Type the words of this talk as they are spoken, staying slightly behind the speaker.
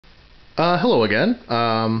Hello again.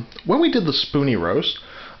 When we did the Spoony Roast,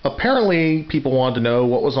 apparently people wanted to know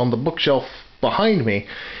what was on the bookshelf behind me,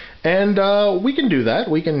 and we can do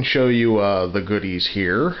that. We can show you the goodies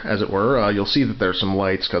here, as it were. You'll see that there's some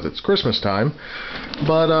lights because it's Christmas time,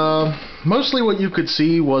 but mostly what you could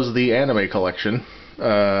see was the anime collection.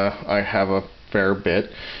 I have a fair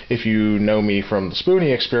bit. If you know me from the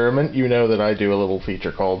Spoony experiment, you know that I do a little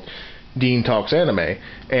feature called Dean Talks Anime,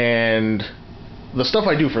 and the stuff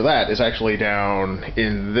I do for that is actually down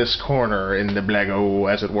in this corner in the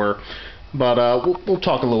blago, as it were. But we'll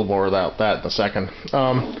talk a little more about that in a second.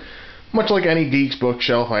 Much like any geek's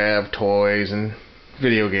bookshelf, I have toys and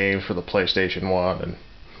video games for the PlayStation 1 and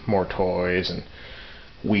more toys and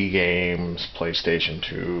Wii games, PlayStation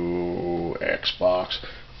 2, Xbox,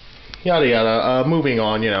 yada yada. Moving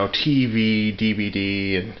on, TV,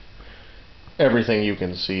 DVD, and everything you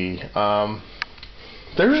can see.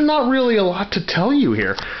 There's not really a lot to tell you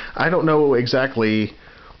here. I don't know exactly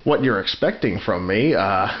what you're expecting from me.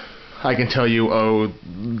 I can tell you, oh,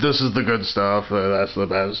 this is the good stuff, that's the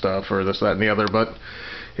bad stuff, or this, that, and the other, but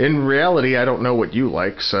in reality, I don't know what you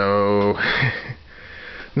like, so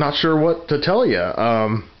not sure what to tell you.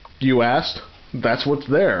 You asked, that's what's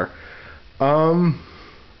there.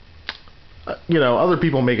 Other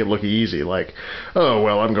people make it look easy, like, oh,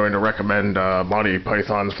 well, I'm going to recommend Monty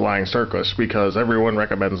Python's Flying Circus because everyone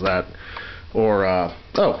recommends that. Or,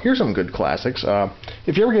 oh, here's some good classics.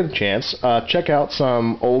 If you ever get a chance, check out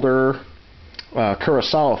some older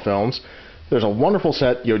Kurosawa films. There's a wonderful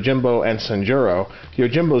set, Yojimbo and Sanjuro.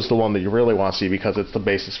 Yojimbo's the one that you really want to see because it's the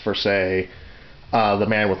basis for, say, the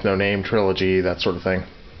Man with No Name trilogy, that sort of thing.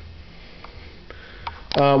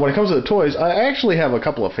 When it comes to the toys, I actually have a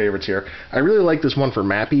couple of favorites here. I really like this one for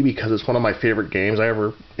Mappy because it's one of my favorite games I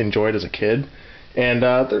ever enjoyed as a kid. And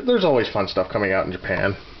there's always fun stuff coming out in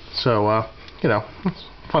Japan. So, it's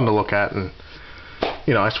fun to look at, and,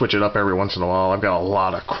 I switch it up every once in a while. I've got a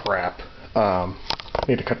lot of crap. I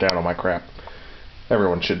need to cut down on my crap.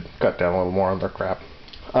 Everyone should cut down a little more on their crap.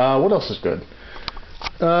 What else is good?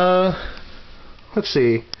 Let's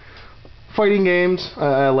see. Fighting games.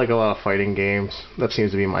 I like a lot of fighting games. That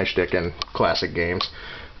seems to be my shtick in classic games.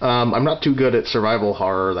 I'm not too good at survival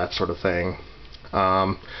horror, that sort of thing.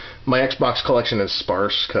 My Xbox collection is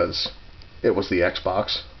sparse because it was the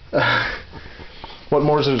Xbox. What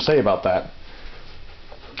more is there to say about that?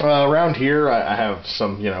 Around here, I have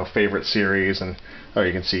some, favorite series, and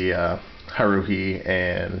you can see Haruhi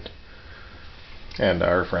and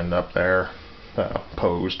our friend up there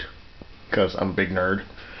posed because I'm a big nerd.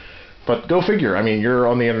 But go figure. I mean, you're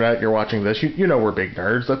on the internet, you're watching this, you know we're big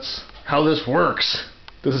nerds. That's how this works.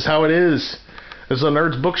 This is how it is. This is a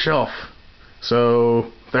nerd's bookshelf.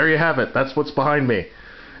 So, there you have it. That's what's behind me.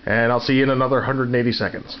 And I'll see you in another 180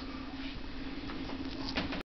 seconds.